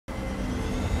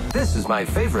This is my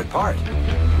favorite part.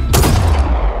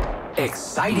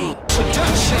 Exciting.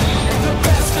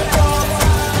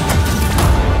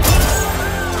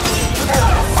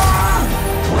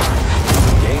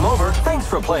 Game over. Thanks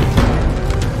for playing.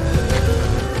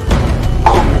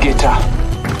 Come get her.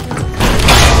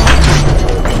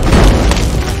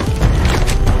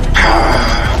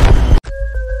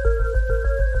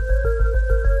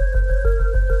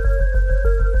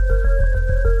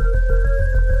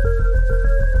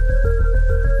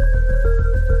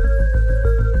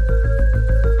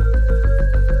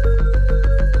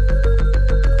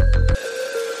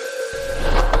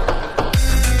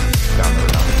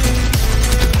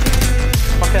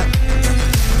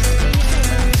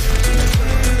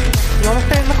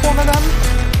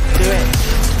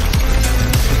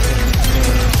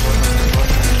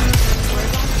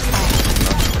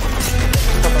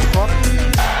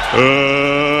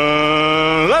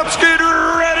 Let's get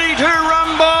ready to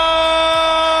rumble!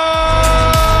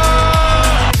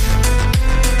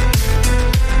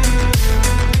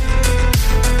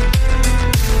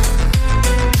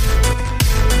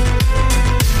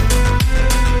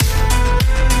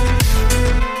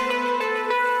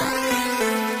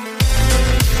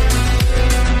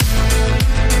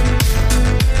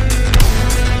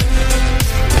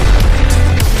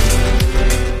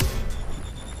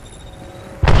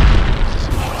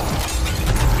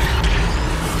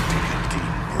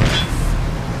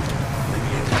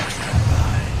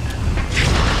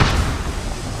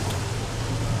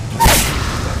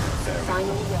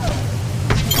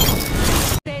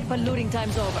 But looting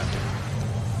time's over.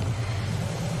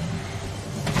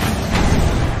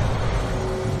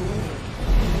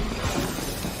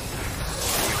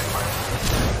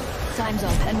 Time's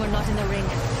up, and we're not in the ring.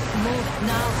 Move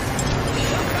now.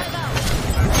 Drive out.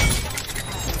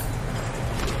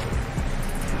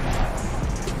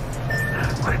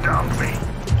 Lay down to me.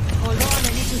 Hold on,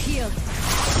 I need to heal.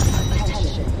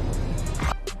 Attention.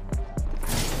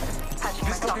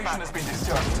 This location has been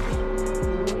disturbed.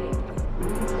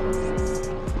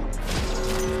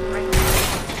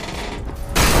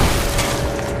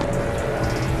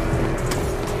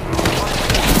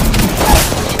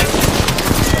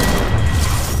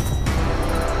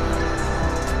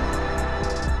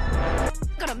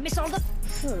 Gonna miss all the.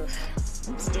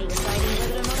 I'm still deciding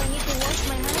whether or not I need to wash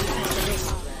my hands after this.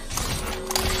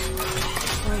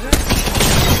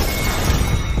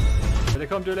 Here they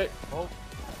come, Julie. Oh.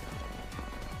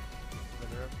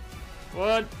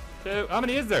 1, 2. How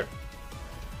many is there?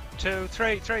 2,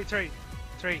 3. 3.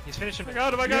 He's finishing. Oh my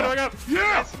god, oh my god, oh my god.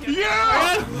 Yeah!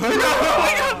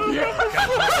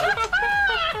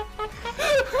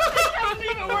 Doesn't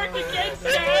even work against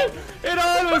it! It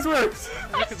always works.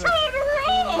 That's so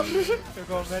wrong! They're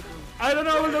going red. I don't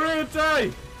know, will the rain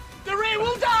die? The Ray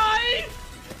will die!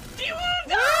 You will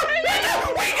die!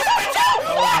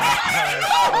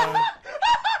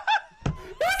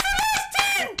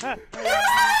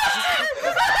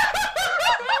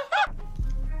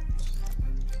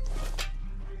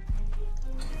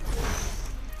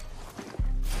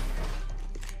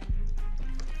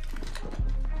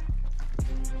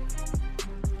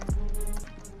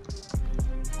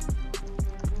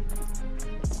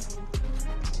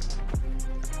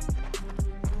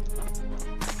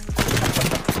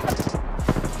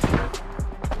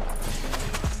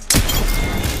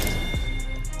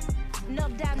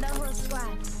 Knock down the whole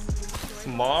squad.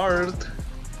 Smart.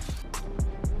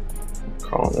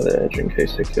 Crawling to the edge in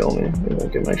case they kill me. I'm gonna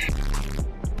get my shit.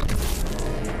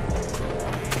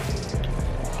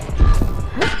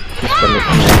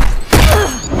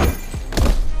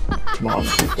 Come on,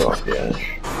 please go off the edge.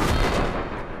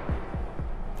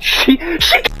 She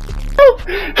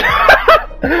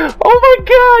oh my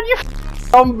god, you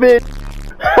dumb bitch.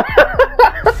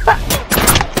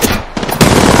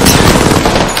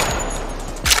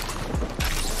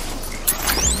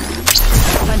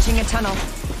 Punching a tunnel.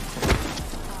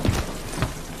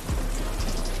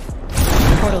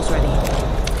 Portal's ready.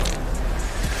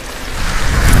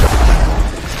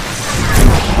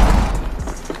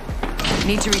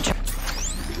 Need to reach.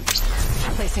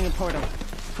 Placing a portal.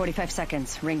 45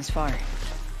 seconds. Rings far.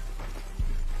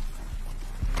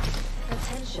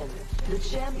 Attention. The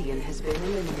champion has been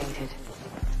eliminated.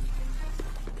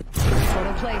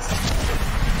 Portal placed.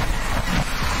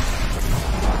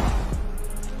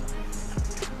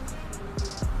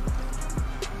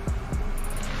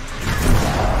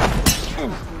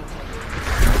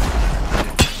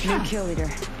 New kill leader.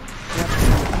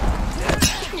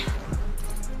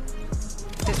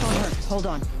 This won't hurt. Hold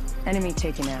on. Enemy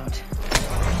taken out.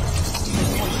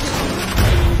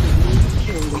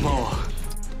 Kill leader.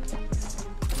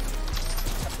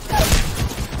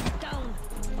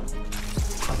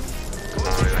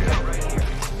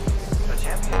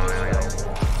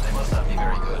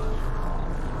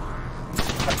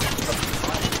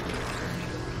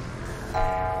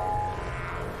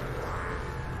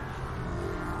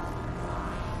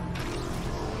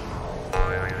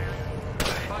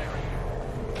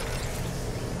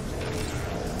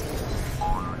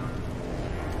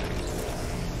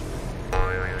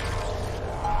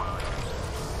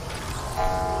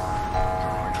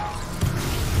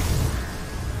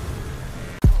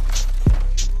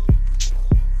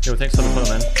 thanks for the follow,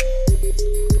 man.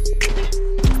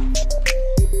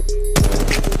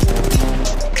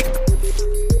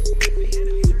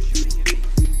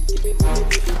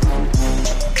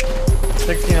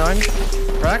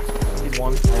 Cracked? He's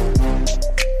one.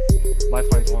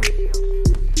 Lifeline's one.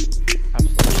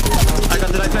 Absolutely. I got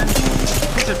the lifeline.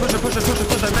 Push it, push it, push it, push it,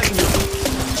 push it. I'm begging you.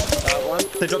 One.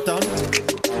 They dropped down.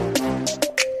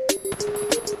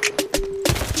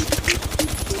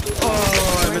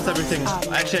 Oh, I missed everything.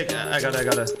 Actually, I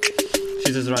got her.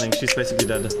 She's just running. She's basically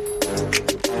dead.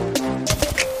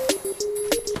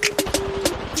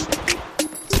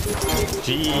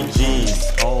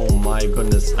 GG's. Oh my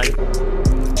goodness.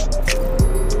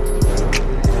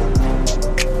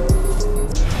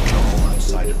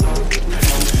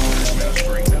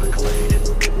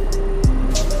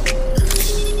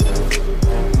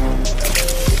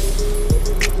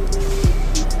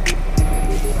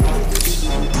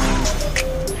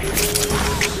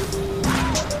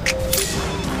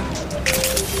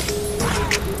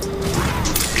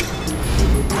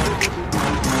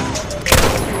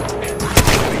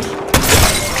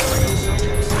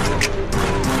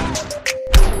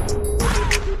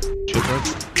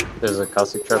 There's a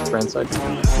caustic trap for inside.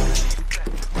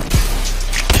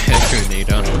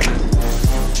 Grenade on him.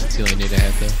 That's the only need I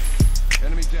have though.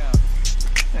 Enemy down.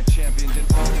 That champion did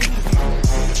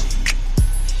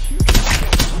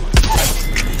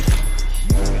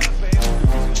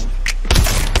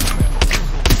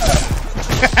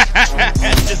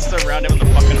Just surround him in the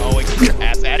fucking hallway, get your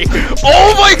ass out of here.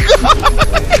 Oh my god!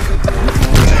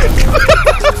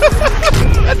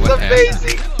 That's what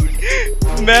amazing!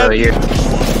 Man. So here.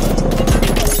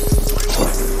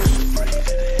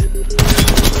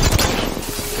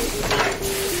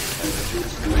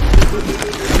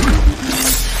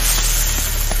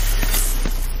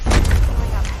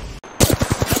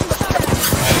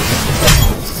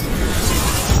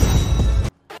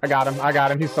 I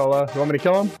got him, he's solo. You want me to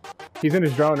kill him? He's in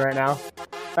his drone right now.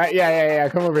 Yeah,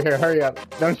 come over here, hurry up.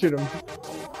 Don't shoot him.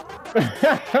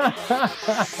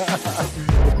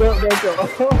 Don't kill him.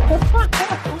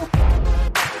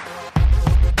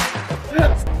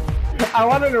 I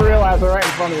wanted to realize we're right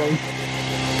in front of him.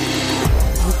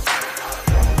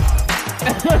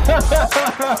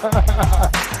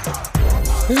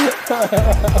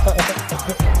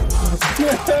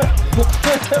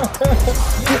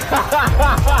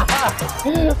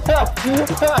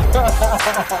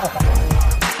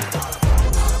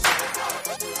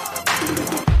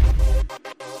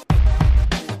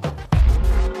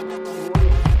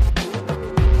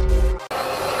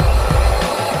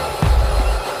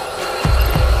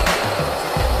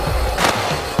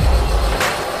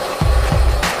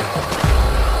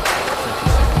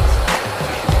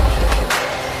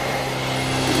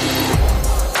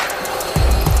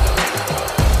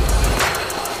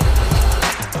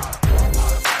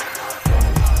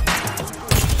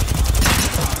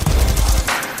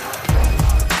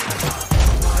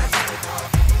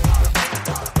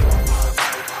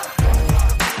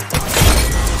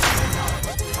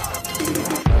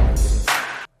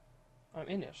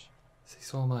 In it.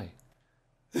 So am I.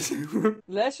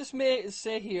 Let's just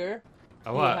say here.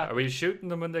 Oh, what? Are we shooting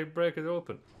them when they break it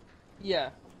open? Yeah.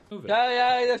 Move it.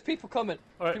 Yeah, there's people coming.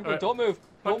 Alright. Don't move.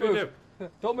 What do we do?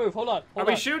 Don't move. Hold on. Are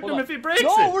we shooting him if he breaks it?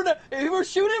 No, we're not. We're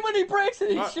shooting when he breaks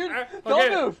it. He's shooting.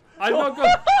 Don't move. I'm not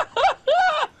good.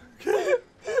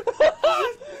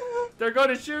 They're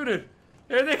gonna shoot it.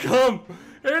 Here they come.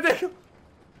 Here they come.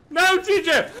 No,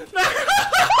 TJ. No.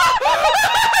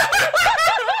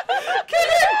 Kill him.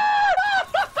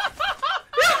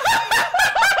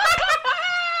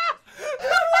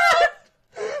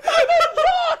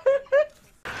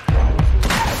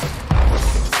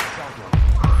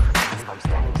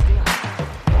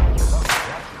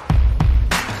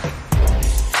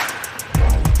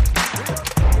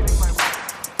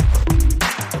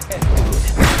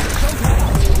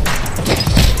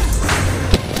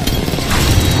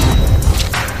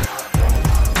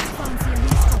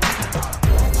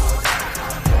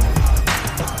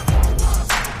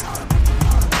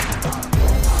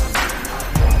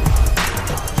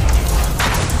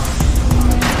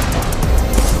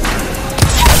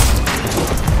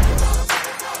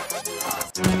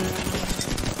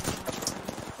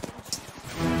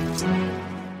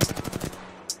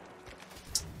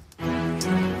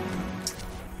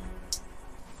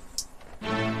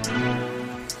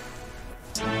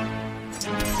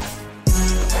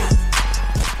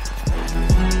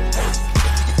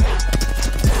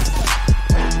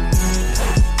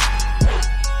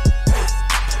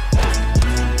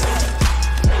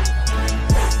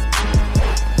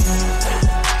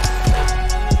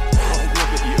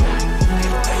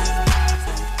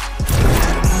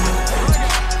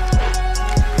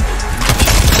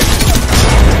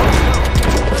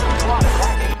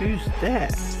 Who's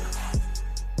that?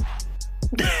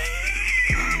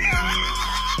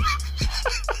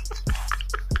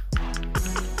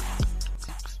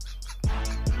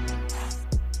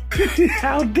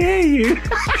 How dare you?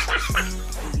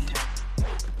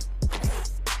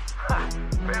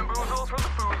 Bamboozles for the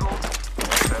foozles.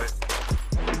 Said it.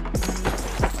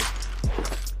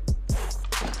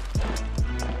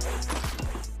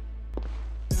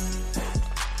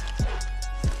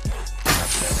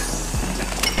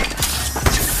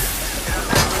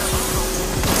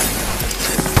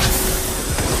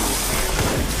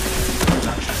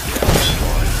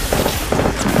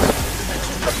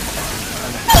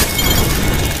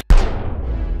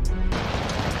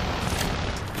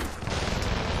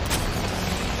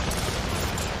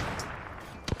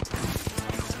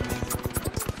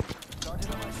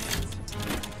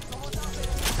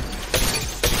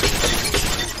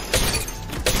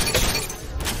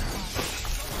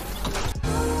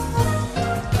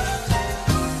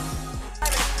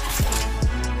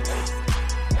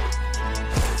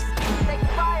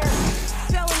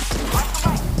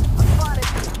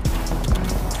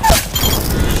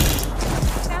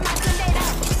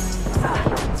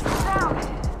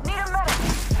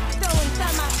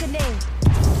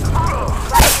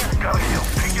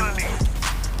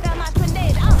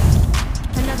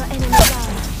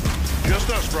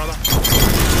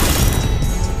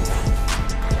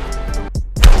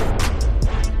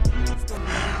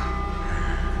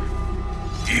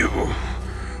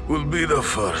 Will be the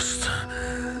first.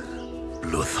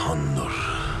 Bloodhunter.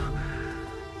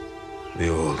 The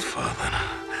old father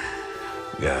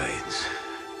guides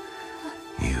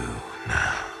you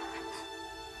now.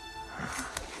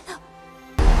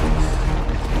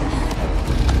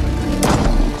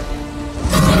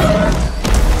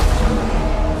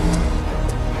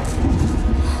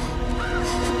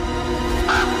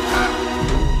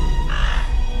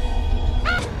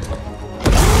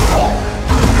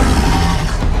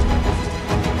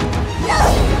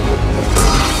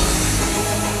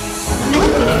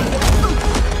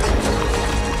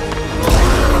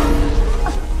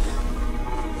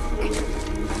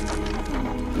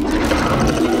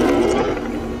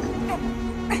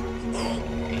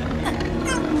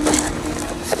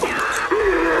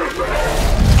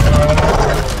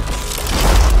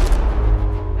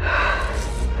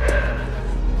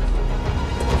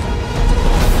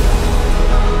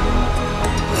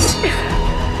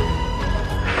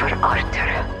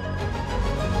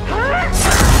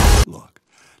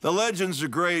 The legends are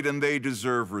great and they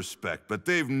deserve respect, but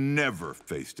they've never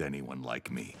faced anyone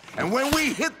like me. And when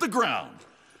we hit the ground,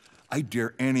 I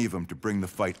dare any of them to bring the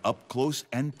fight up close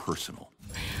and personal.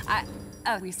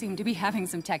 We seem to be having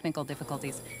some technical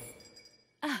difficulties.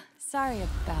 Sorry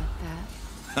about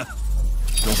that.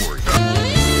 Don't worry.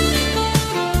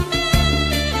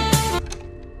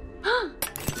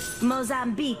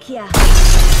 Mozambique, yeah.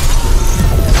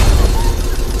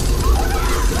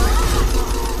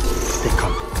 They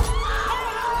come.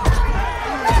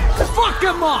 Fuck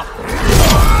him up!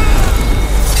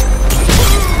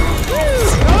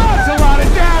 That's a lot of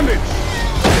damage!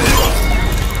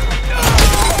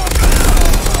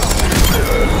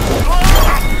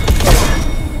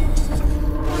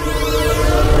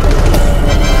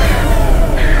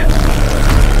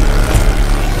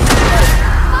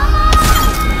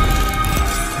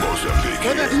 Mozambique.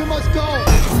 You must go!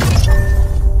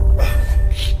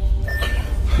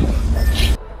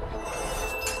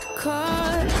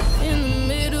 Caught in the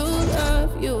middle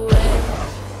of your way.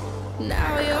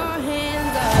 Now your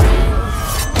hands are in.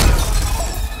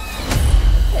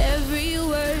 Every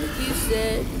word you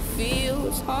said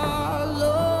feels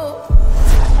hollow.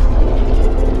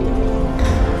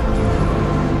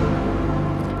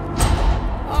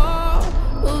 All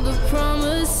of the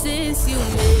promises you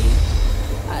made,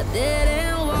 I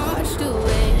didn't wash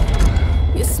away.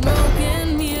 Your smoke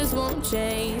and mirrors won't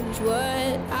change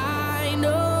what I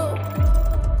know.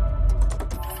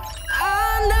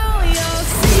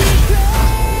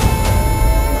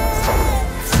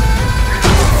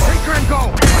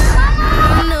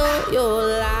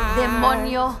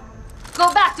 Demonio!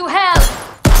 Go back to hell!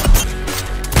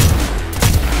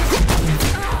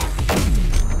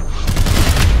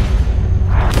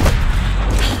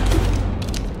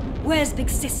 Where's Big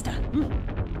Sister?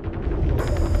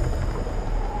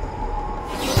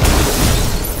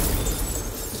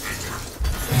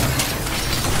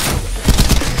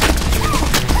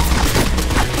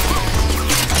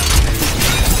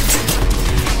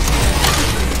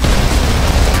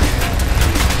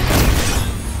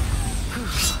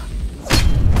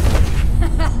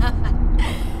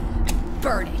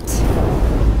 Burn it.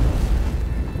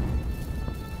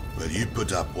 you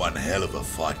put up one hell of a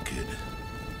fight, kid.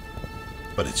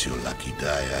 But it's your lucky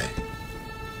day, eh?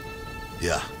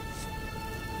 Yeah.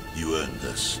 You earned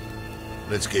this.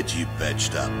 Let's get you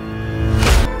patched up.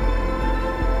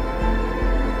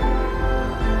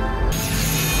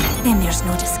 Then there's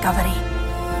no discovery.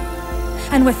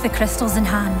 And with the crystals in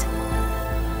hand,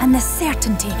 and the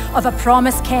certainty of a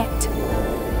promise kept,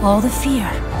 all the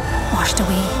fear washed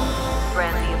away.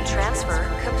 Brandium transfer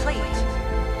complete.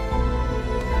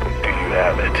 Do you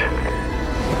have it?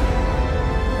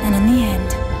 And in the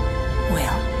end,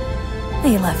 well,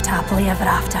 they lived happily ever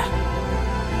after.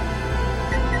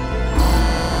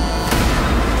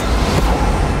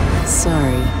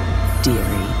 Sorry,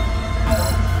 dearie.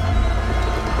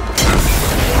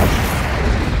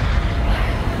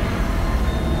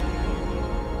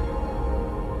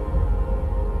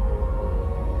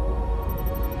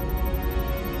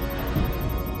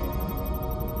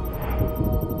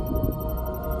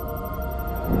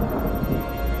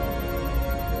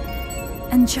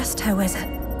 And just how is it?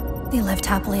 They lived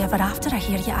happily ever after, I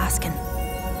hear you asking.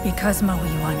 Because, my wee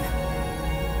one,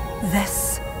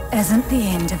 this isn't the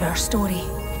end of our story.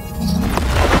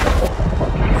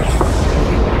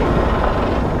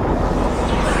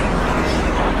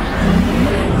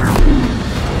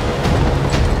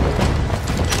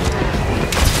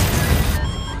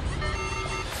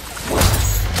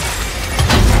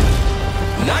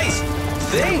 Nice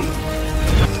thing!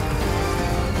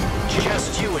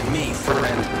 Just you and me,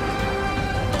 friend.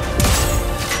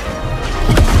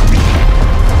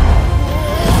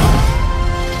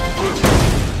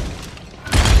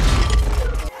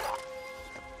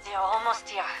 They're almost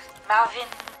here. Marvin,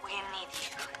 we need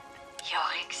you. Your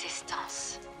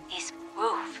existence is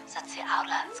proof that the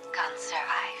Outlands can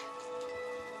survive.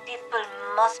 People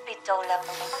must be told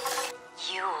about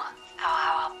you are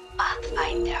our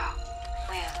pathfinder.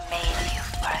 We've made you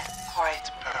for a great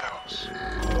purpose.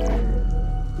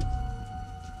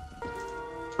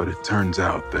 But it turns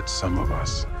out that some of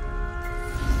us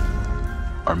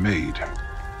are made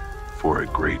for a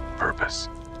great purpose.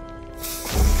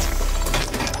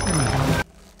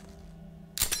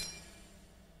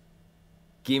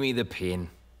 Gimme the pin.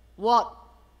 What?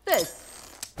 This?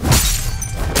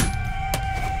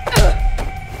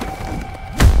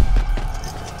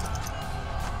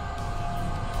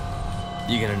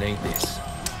 You're gonna need this.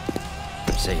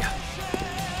 See ya.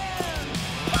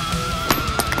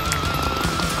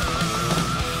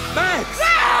 Thanks!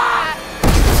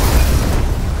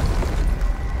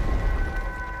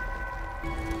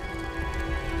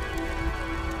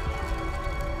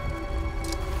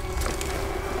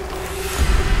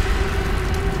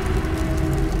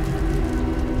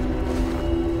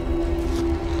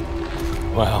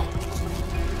 Well,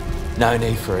 no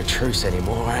need for a truce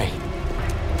anymore, eh?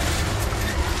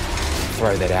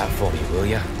 Throw that out for me, will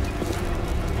ya?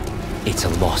 It's a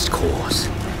lost cause.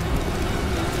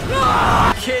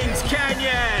 Kings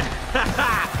Canyon!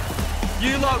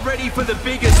 You lot ready for the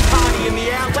biggest party in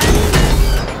the Outlands?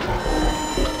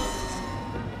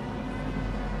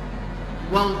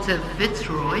 Walter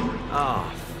Fitzroy.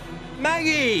 Oh,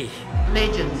 Maggie!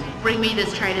 Legends, bring me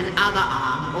this trader's other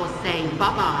arm or say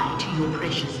bye-bye to your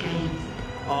precious games.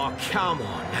 Oh, come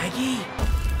on, Maggie.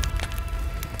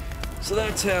 So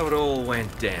that's how it all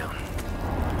went down.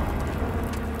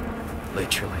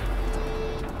 Literally.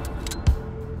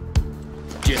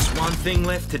 Just one thing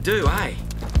left to do, eh?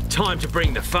 Time to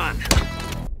bring the fun.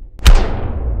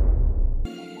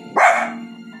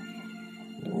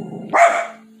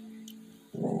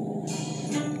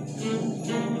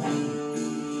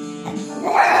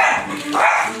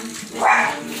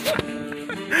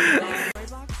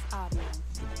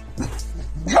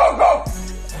 Go, go!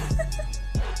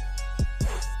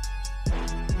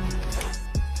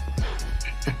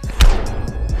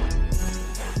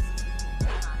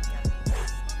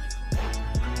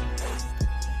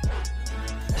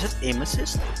 Is it aim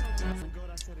assist?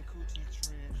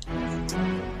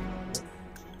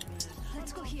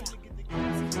 Let's go here.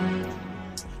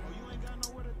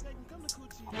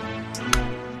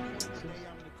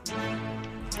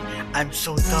 I'm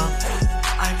so dumb.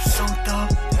 I'm so dumb.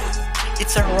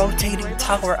 It's a rotating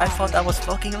tower. I thought I was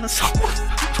looking on someone.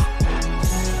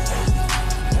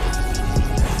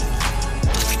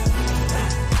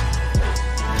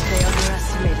 They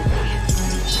underestimated me.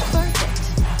 Perfect.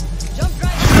 Jump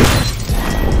right.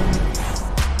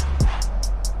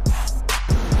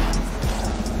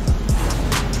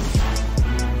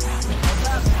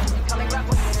 Coming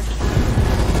replicator.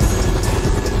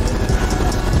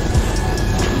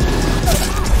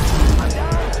 I'm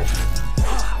down.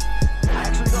 I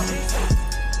actually got these.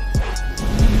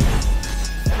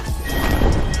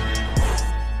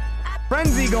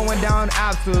 going down.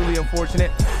 Absolutely unfortunate.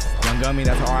 Young Gummy,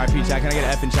 that's an RIP chat. Can I get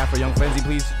an F in chat for Young Frenzy,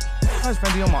 please? How's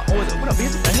Frenzy on my... Oh, what up,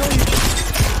 Bees? What the hell are you...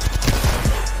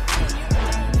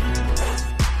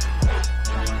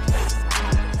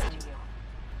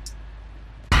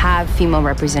 Have female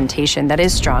representation that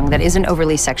is strong, that isn't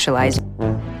overly sexualized.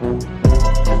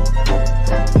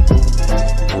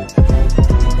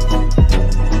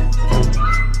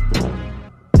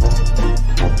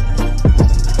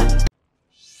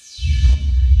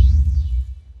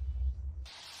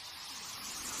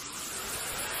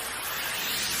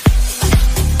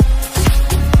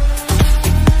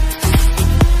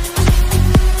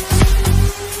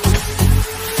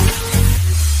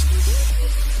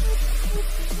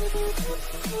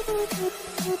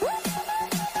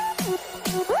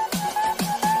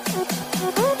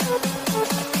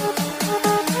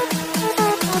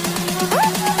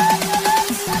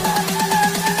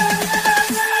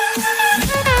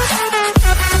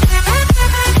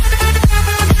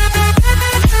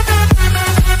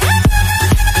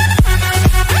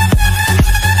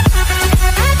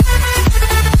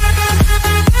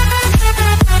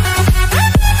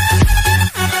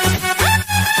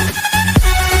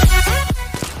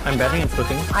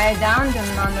 I downed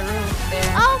him on the roof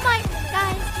there. Oh my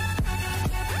god.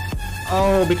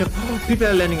 Oh, because people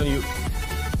are landing on you.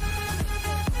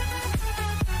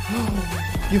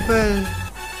 You fell.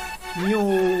 No.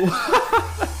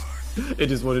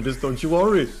 It is what it is, don't you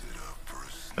worry.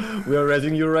 We are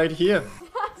raising you right here.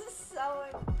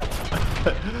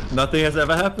 Nothing has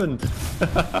ever happened.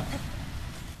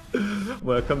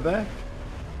 Welcome back.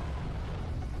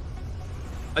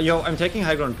 Yo, I'm taking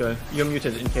high ground, girl. You're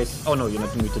muted in case... Oh no, you're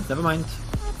not muted. Never mind.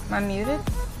 Am I muted?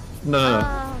 No, no, no.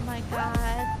 Oh my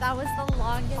god. That was the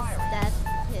longest death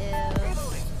too.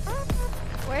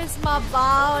 Where's my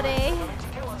body?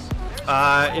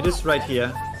 It is right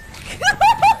here.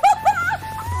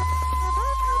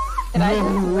 No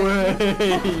way!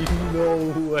 No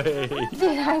way!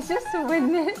 Did I just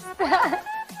witness that?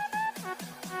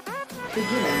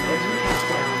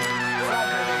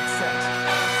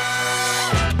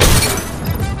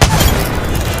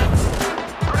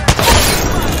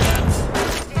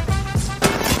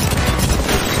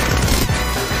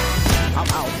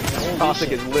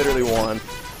 Toxic is literally one.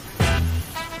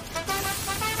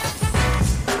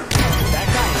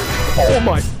 Oh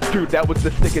my, dude, that was the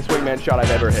sickest wingman shot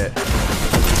I've ever hit.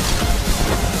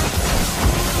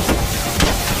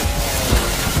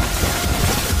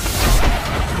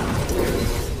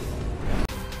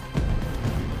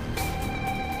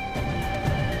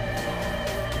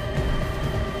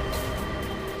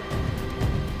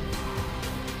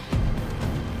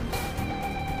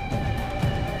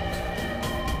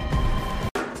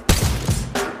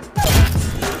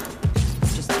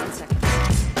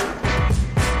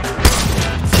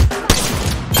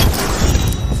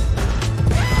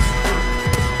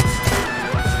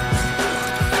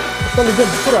 حط لي جنب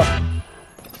بسرعة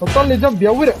حط لي جنب يا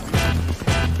ورق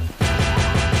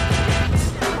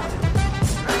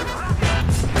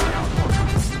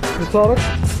يسارك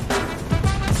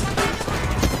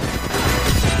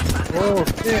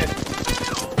اوكي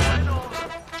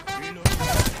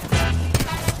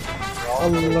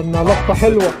الله انها لقطة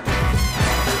حلوة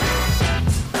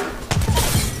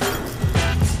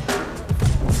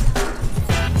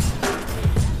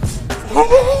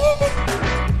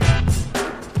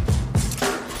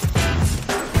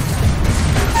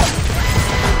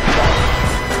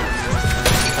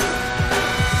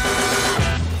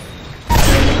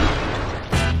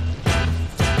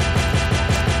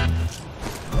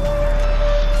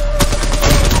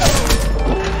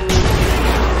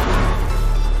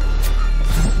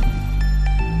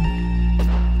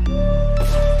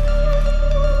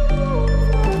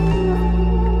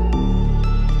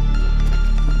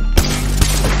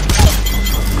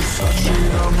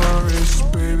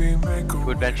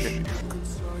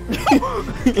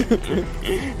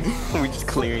We're just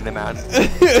clearing them out.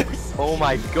 Oh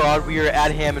my god, we are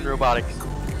at Hammond Robotics.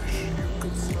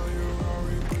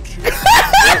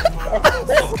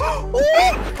 Oh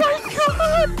my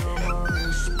god!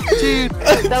 Dude,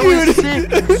 that was sick!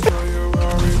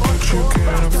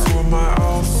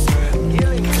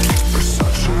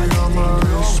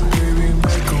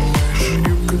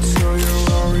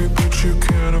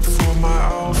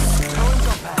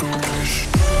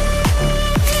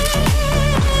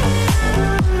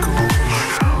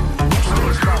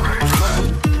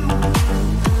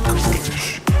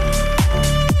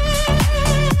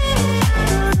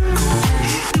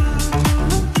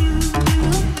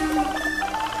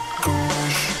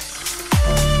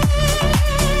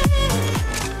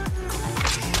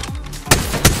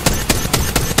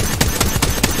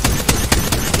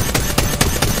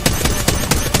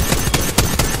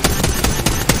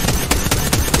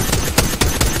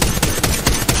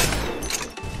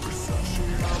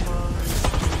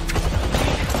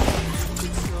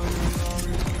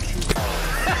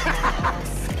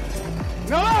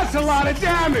 That's a lot of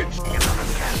damage!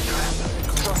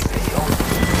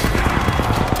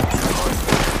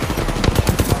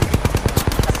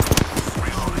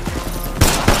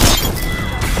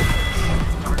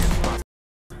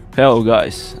 Hello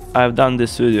guys, I've done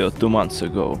this video 2 months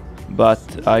ago,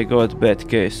 but I got bad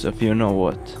case of you know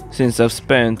what. Since I've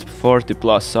spent 40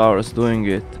 plus hours doing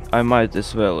it, I might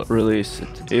as well release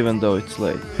it, even though it's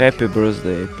late. Happy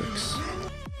birthday Apex.